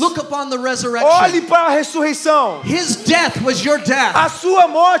cruz, look upon the olhe resurrection. para a ressurreição. His death was your death. A sua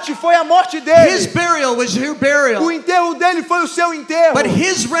morte foi a morte His dele. burial was your O burial. enterro dele foi o seu enterro. But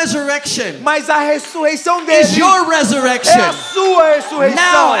his resurrection Mas a ressurreição dele is your é resurrection a sua ressurreição.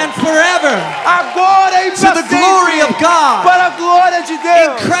 now and forever Agora e to para the glory of sempre. God Para a glória de in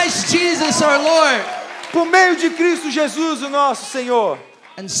Deus. Christ Jesus our Lord. Por meio de Cristo Jesus, o nosso Senhor.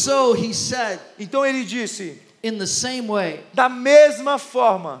 And so he said, Então ele disse, in the same way, da mesma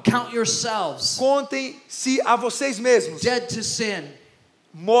forma, count yourselves contem-se a vocês mesmos, dead to sin.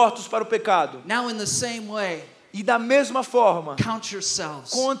 mortos para o pecado. Now in the same way, E da mesma forma, count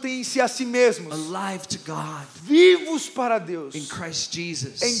yourselves contem-se a si mesmos, alive to God vivos para Deus, in Christ em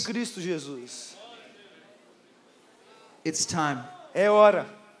Jesus. Cristo Jesus. It's time. É hora.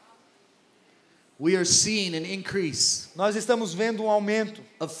 We are seeing an increase Nós estamos vendo um aumento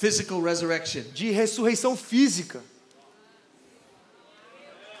of physical resurrection. de ressurreição física.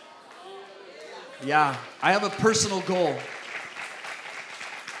 Yeah, I have a personal goal.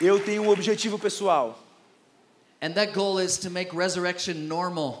 Eu tenho um objetivo pessoal. And that goal is to make resurrection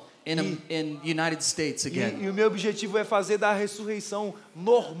normal in United States again. E o meu objetivo é fazer da ressurreição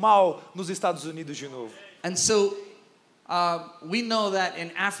normal nos Estados Unidos de novo. And so we know that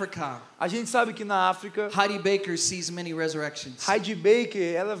in Africa, A gente sabe que na África, Heidi Baker sees many resurrections. Heidi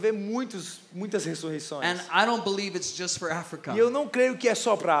Baker, ela vê muitas ressurreições. And I don't believe it's just for E Africa. eu não creio que é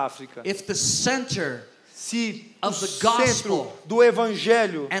só para a África. If the center Se o of the centro gospel do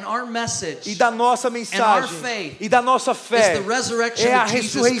evangelho and our message e da nossa and our mensagem faith e da nossa is fé the resurrection é a of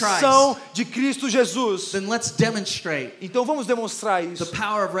Jesus ressurreição Christ, de Cristo Jesus, then let's demonstrate então vamos demonstrar the isso,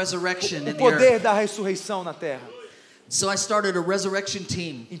 power of resurrection o in the poder earth. da ressurreição na terra. So I started a resurrection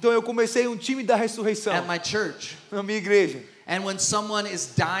team Então eu comecei um time da ressurreição at my church. na minha igreja. And when someone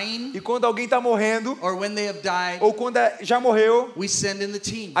is dying E quando alguém está morrendo, or when they have died, ou quando já morreu, we send in the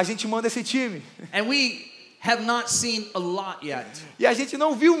team. a gente manda esse time. And we have not seen a lot yet. E a gente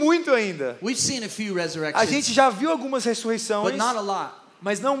não viu muito ainda. We've seen a few A gente resurrections, já viu algumas ressurreições, but not a lot.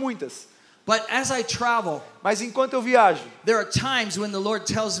 mas não muitas. But as I travel, Mas enquanto eu viajo, there are times when the Lord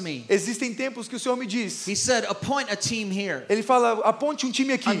tells me, existem tempos que o Senhor me diz. He said, appoint a team here, Ele fala, aponte um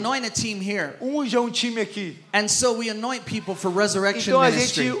time aqui. anoint a team here. Unja um time aqui. And so we anoint people for resurrection Então a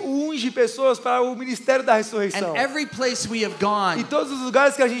ministry. gente unge pessoas para o ministério da ressurreição. And every place we have E gone todos os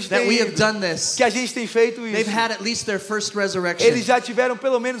lugares que a gente that tem we have ido, done this, que a gente tem feito they've isso, had at least their first resurrection. eles já tiveram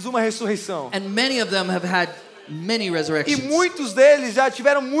pelo menos uma ressurreição. And many of them have had many E resurrections. muitos deles já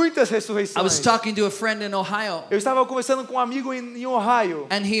tiveram muitas I was ressurreições. talking to a friend in Ohio, Eu estava conversando com um amigo em Ohio.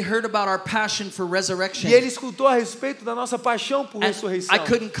 and he heard about our passion for resurrection. E ele escutou a respeito da nossa paixão por And ressurreição. I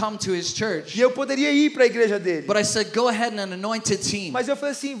couldn't come to his church, E eu poderia ir para a igreja dele. but I said, go ahead and anoint a team. Mas eu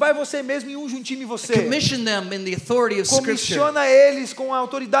falei assim, vai você mesmo e unge um time você. Commission them in the authority of Scripture Comissiona eles com a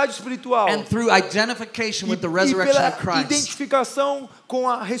autoridade espiritual. and through identification with the E resurrection pela of Christ. identificação com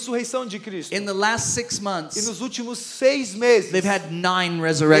a ressurreição de Cristo. In the last 6 E months, nos últimos 6 meses, they've had 9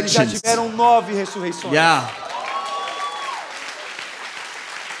 eles já resurrections. tiveram 9 ressurreições. Yeah.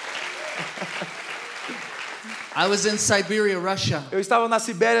 I was in Siberia, Russia, Eu estava na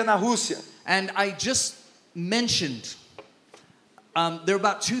Sibéria, na Rússia. and I just mentioned there were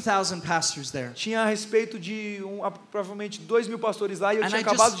about 2,000 pastors there. Tinha a respeito de provavelmente 2.000 pastores lá e eu And tinha I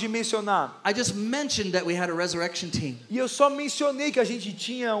acabado just- de mencionar. I just mentioned that we had a resurrection team. E eu só mencionei que a gente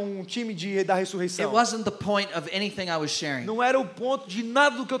tinha um time da It ressurreição. wasn't the point of anything I was sharing. Não era o ponto de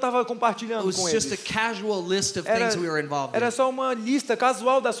nada do que eu estava It compartilhando was com just a eles. casual list of things we were involved Era in. só uma lista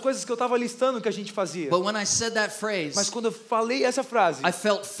casual das coisas que eu estava listando que a gente fazia. But when I said that Mas phrase, quando eu falei essa frase, I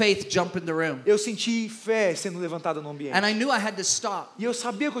felt faith jump in the room. eu senti fé sendo levantada no ambiente. And I knew I had to stop. E eu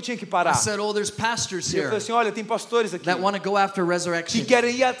sabia que eu tinha que I parar. said, oh, there's pastors E eu here falei assim, olha, tem pastores aqui that want to go after que resurrection.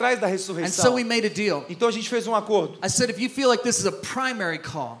 querem ir atrás da And so ressurreição. we made a deal. Então a gente fez um acordo. I said, if you feel like this is a primary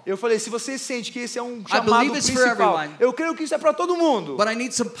call, Eu falei, se você sente que esse é um believe chamado it's for principal, everyone. eu creio que isso é para todo mundo. but I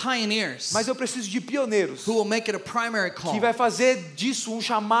need some pioneers Mas eu preciso de pioneiros who will make it a primary call. que vai fazer disso um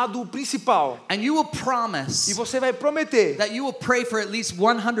chamado principal. And you will E promise você vai prometer that you will pray for at least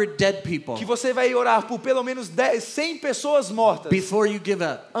 100 dead people que você vai orar por pelo menos 100 pessoas mortas before you give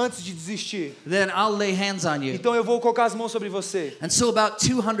up. antes de desistir. Then I'll lay hands on you. Então eu vou colocar as mãos sobre você. And so about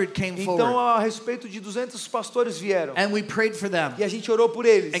 200 came Então forward. a respeito de 200 pastores vieram. And we prayed for them. E a gente orou por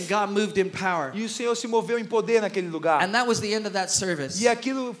eles. And God moved in power. E o Senhor se moveu em poder naquele lugar. And that was the end of that service. E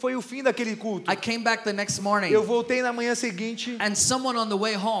aquilo foi o fim daquele culto. I came back the next morning, Eu voltei na manhã seguinte and someone on the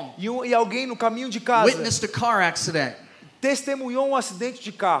way home e alguém no caminho de casa witnessed a car accident. testemunhou um acidente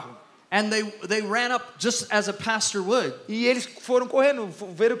de carro. And they ran up just as a pastor would. E eles foram correndo,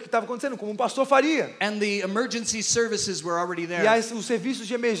 ver o que estava acontecendo, como um pastor faria. And the emergency services were already E there. os serviços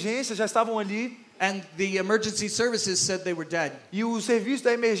de emergência já estavam ali. And the emergency services said they were dead. E o serviço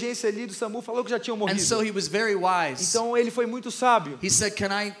da emergência ali do SAMU falou que já tinham And morrido. so he was very wise. Então ele foi muito sábio. He said, can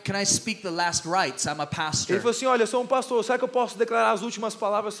I speak the last rites? I'm a Ele pastor. falou assim, olha, eu sou um pastor, será que eu posso declarar as últimas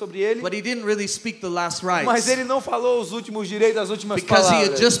palavras sobre ele? But he didn't really speak the last Mas rites ele não falou os últimos direitos, as últimas because he had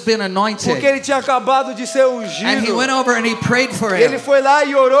palavras. just been Porque anointed. ele tinha acabado de ser And he ungido. went over and he prayed for Ele him. foi lá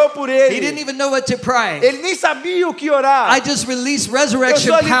e orou por He didn't ele. even know what to pray. Ele nem sabia o que orar. I just released Eu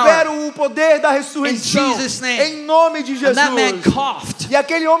resurrection só power. libero o poder da ressurreição In Jesus' name. em nome de And that man Jesus. coughed. E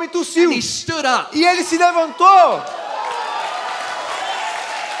aquele homem tossiu. And he stood up. E ele se levantou.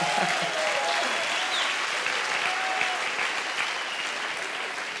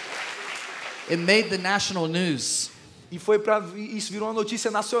 It made the national news. E isso virou uma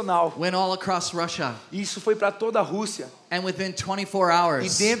notícia nacional. Went all across Russia. Isso foi para toda a Rússia. And within 24 E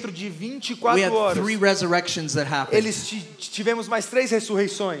hours, dentro de we 24 had horas, 3 resurrections that happened. tivemos mais 3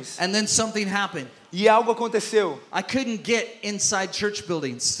 ressurreições. And then something happened. E algo aconteceu. I couldn't get inside church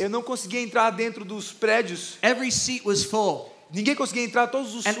buildings. Eu não conseguia entrar dentro dos prédios. Every seat was full. Ninguém conseguia entrar,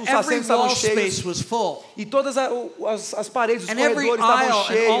 todos os And every assentos estavam wall space cheios. was full. E todas as paredes, os And every corredores estavam aisle and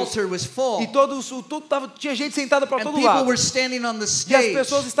cheios. altar was full. E tinha gente sentada para And todo people lado. were standing on the E as stage.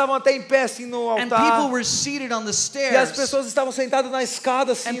 pessoas estavam até em pé assim no And people altar. were seated on the E as stairs. pessoas estavam sentadas na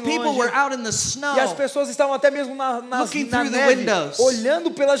escada assim And people were longe. out in the snow E as pessoas estavam até mesmo na Looking through the neve, windows.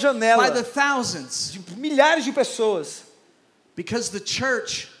 olhando pela janela. by the thousands. De milhares de pessoas. Because the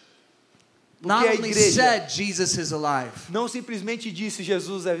church Porque not a only igreja said Jesus is alive, não simplesmente disse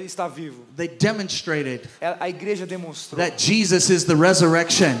Jesus está vivo. they demonstrated A igreja demonstrou that Jesus is the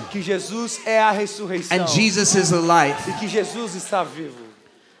resurrection que Jesus é a ressurreição and Jesus is the life. e que Jesus está vivo.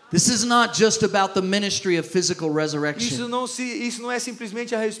 This is not just about the ministry of physical resurrection, Isso não é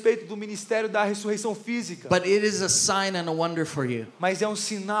simplesmente a respeito do ministério da ressurreição física, but it is a sign and a wonder for you. mas é um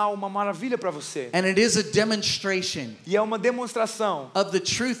sinal, uma maravilha para você. And it is a demonstration E é uma demonstração of the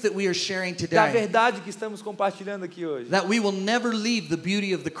truth that we are sharing da today, verdade que estamos compartilhando aqui hoje. that we will never leave the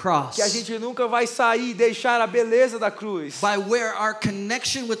beauty of the cross, Que a gente nunca vai sair e deixar a beleza da cruz. by where our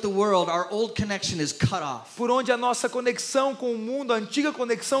connection with the world, our old connection, is cut off. Por onde a nossa conexão com o mundo, a antiga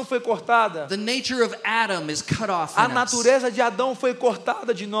conexão foi cortada. The nature of Adam is cut off A in us. natureza de Adão foi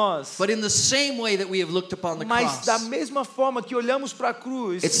cortada de nós. But in the same way that we have looked upon the Mas cross, da mesma forma que olhamos para a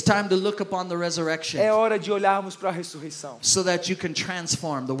cruz, it's time to look upon the resurrection, é hora de olharmos para a ressurreição. so that you can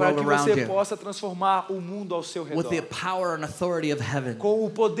transform the Para world que around você you possa transformar o mundo ao seu with the redor. power and authority of heaven. Com o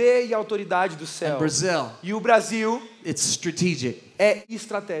poder e a autoridade do And céu. Brazil, E o Brasil it's strategic. é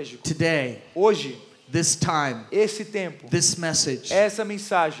estratégico. Today, Hoje, this time, esse tempo, this message, essa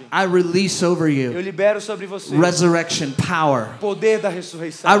mensagem, I release over eu you libero sobre você resurrection power. poder da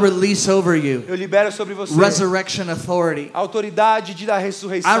ressurreição. I release over you Eu libero sobre você resurrection authority. a autoridade da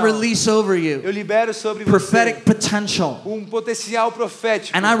ressurreição. I release over Eu you libero sobre prophetic você potential. potencial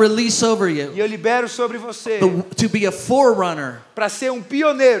profético. And I release over you E eu libero sobre você to be a forerunner para ser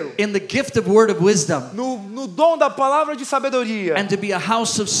pioneiro in the gift of word of wisdom, no dom da palavra de sabedoria and to be a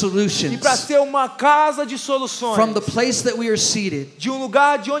house of e solutions para ser uma casa de soluções. from the place that we are seated, De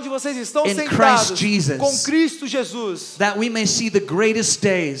lugar de onde vocês estão in sentados Christ Jesus, com Cristo Jesus, that we may see the greatest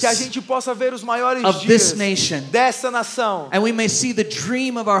days que a gente possa ver os maiores of dias this nation, dessa nação. and we may see the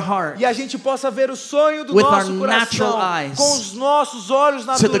dream of our heart E a gente possa ver o sonho do with nosso our natural coração eyes com os nossos olhos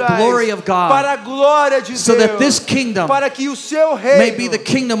to the naturais glory of God, para a glória de so that this Deus, kingdom para que o seu may be the reino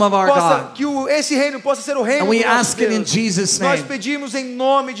kingdom of our possa, God. que esse reino possa ser o reino And we do nosso ask it in Deus. Jesus' Nós name. pedimos em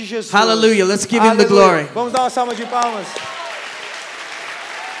nome de Jesus. Hallelujah. Let's give him the Aleluia. glory. Vamos dar uma salva de palmas.